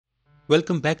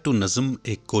Welcome back to नज़्म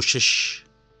एक कोशिश।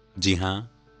 जी हाँ,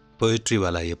 पोएट्री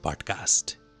वाला ये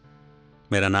पॉडकास्ट।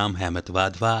 मेरा नाम है अमित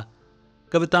वाधवा।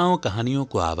 कविताओं कहानियों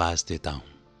को आवाज देता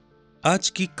हूं। आज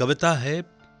की कविता है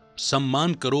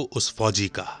सम्मान करो उस फौजी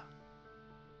का,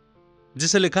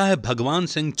 जिसे लिखा है भगवान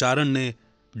सिंह चारण ने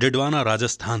डिडवाना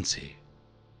राजस्थान से।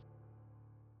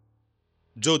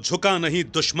 जो झुका नहीं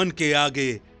दुश्मन के आगे,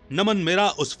 नमन मेरा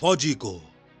उस फौजी को।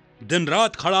 दिन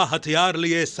रात खड़ा हथियार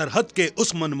लिए सरहद के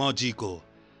उस मनमौजी को।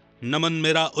 नमन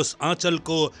मेरा उस आंचल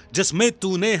को जिसमें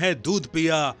तूने है दूध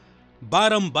पिया।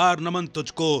 बारंबार नमन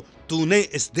तुझको, तूने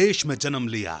इस देश में जन्म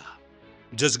लिया।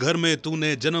 जिस घर में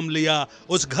तूने जन्म लिया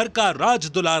उस घर का राज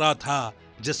दुलारा था।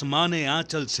 जिस माँ ने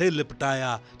आंचल से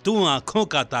लिपटाया तू आंखों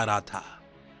का तारा था।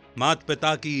 मात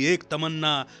पिता की एक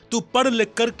तमन्ना, तू पढ़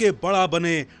लिख करके बड़ा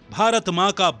बने। भारत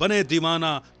माँ का बने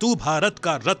दीवाना, तू भारत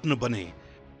का रत्न बने।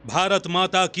 भारत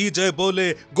माता की जय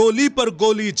बोले, गोली पर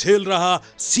गोली झेल रहा।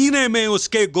 सीने में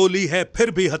उसके गोली है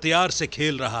फिर भी हथियार से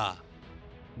खेल रहा।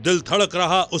 दिल धड़क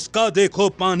रहा उसका देखो,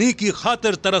 पानी की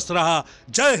खातिर तरस रहा।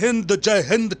 जय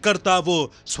हिंद करता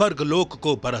वो स्वर्ग लोक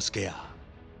को बरस गया।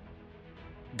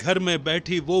 घर में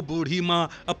बैठी वो बूढ़ी माँ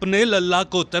अपने लल्ला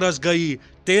को तरस गई।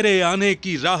 तेरे आने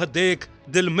की राह देख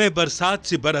दिल में बरसात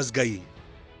सी बरस गई।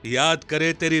 याद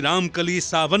करे तेरी रामकली,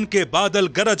 सावन के बादल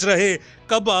गरज रहे।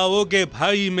 कब आओगे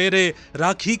भाई मेरे,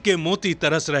 राखी के मोती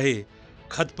तरस रहे।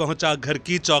 खत पहुंचा घर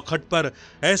की चौखट पर,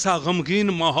 ऐसा गमगीन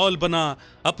माहौल बना।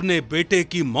 अपने बेटे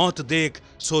की मौत देख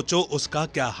सोचो उसका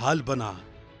क्या हाल बना।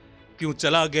 क्यों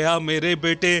चला गया मेरे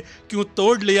बेटे, क्यों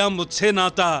तोड़ लिया मुझसे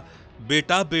नाता।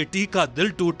 बेटा बेटी का दिल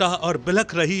टूटा और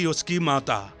बिलख रही उसकी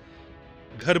माता।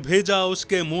 घर भेजा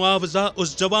उसके मुआवजा,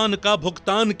 उस जवान का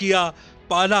भुगतान किया।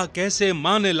 पाला कैसे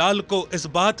माँ ने लाल को, इस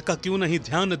बात का क्यों नहीं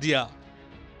ध्यान दिया।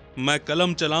 मैं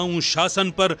कलम चलाऊं शासन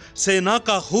पर, सेना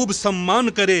का खूब सम्मान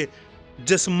करे।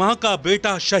 जिस माँ का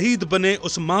बेटा शहीद बने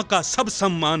उस माँ का सब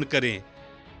सम्मान करें।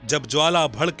 जब ज्वाला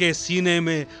भड़के सीने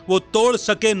में वो तोड़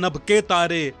सके नभ के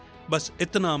तारे। बस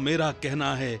इतना मेरा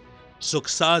कहना है, सुख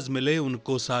साज मिले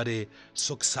उनको सारे।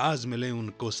 सुख साज मिले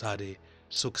उनको सारे।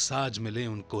 सुख साज मिले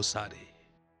उनको सारे।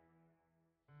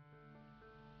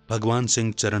 भगवान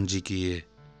सिंह चरण जी की ये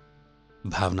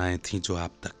भावनाएं थीं जो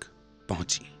आप तक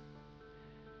पहुंची,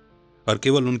 और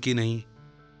केवल उनकी नहीं,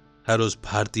 हर उस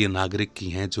भारतीय नागरिक की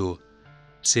हैं जो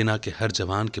सेना के हर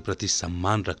जवान के प्रति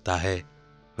सम्मान रखता है,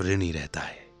 ऋणी रहता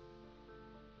है।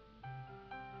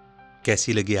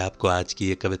 कैसी लगी आपको आज की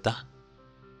ये कविता?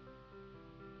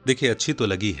 देखिए, अच्छी तो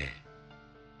लगी है,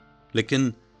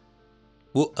 लेकिन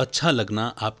वो अच्छा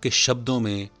लगना आपके शब्दों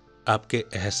में, आपके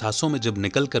एहसासों में जब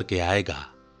निकल करके आएगा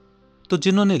तो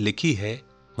जिन्होंने लिखी है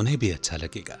उन्हें भी अच्छा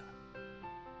लगेगा।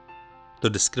 तो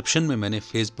डिस्क्रिप्शन में मैंने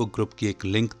फेसबुक ग्रुप की एक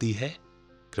लिंक दी है,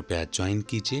 कृपया ज्वाइन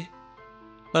कीजिए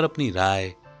और अपनी राय,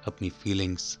 अपनी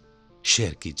फीलिंग्स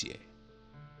शेयर कीजिए।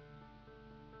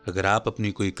 अगर आप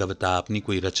अपनी कोई कविता, अपनी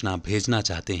कोई रचना भेजना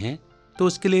चाहते हैं तो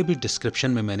उसके लिए भी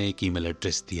डिस्क्रिप्शन में मैंने एक ईमेल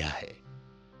एड्रेस दिया है।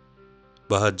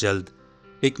 बहुत जल्द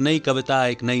एक नई कविता,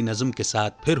 एक नई नज़्म के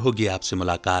साथ फिर होगी आपसे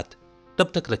मुलाकात।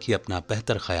 तब तक रखिए अपना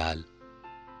बेहतर ख्याल।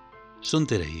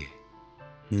 सुनते रहिए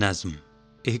नज़्म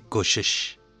एक कोशिश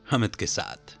अमित के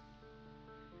साथ।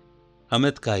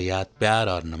 अमित का याद प्यार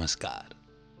और नमस्कार।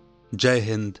 जय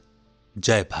हिंद,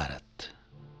 जय Bharat.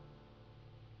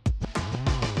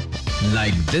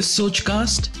 Like this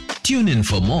Sochcast? Tune in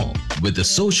for more with the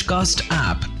Sochcast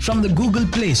app from the Google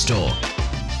Play Store.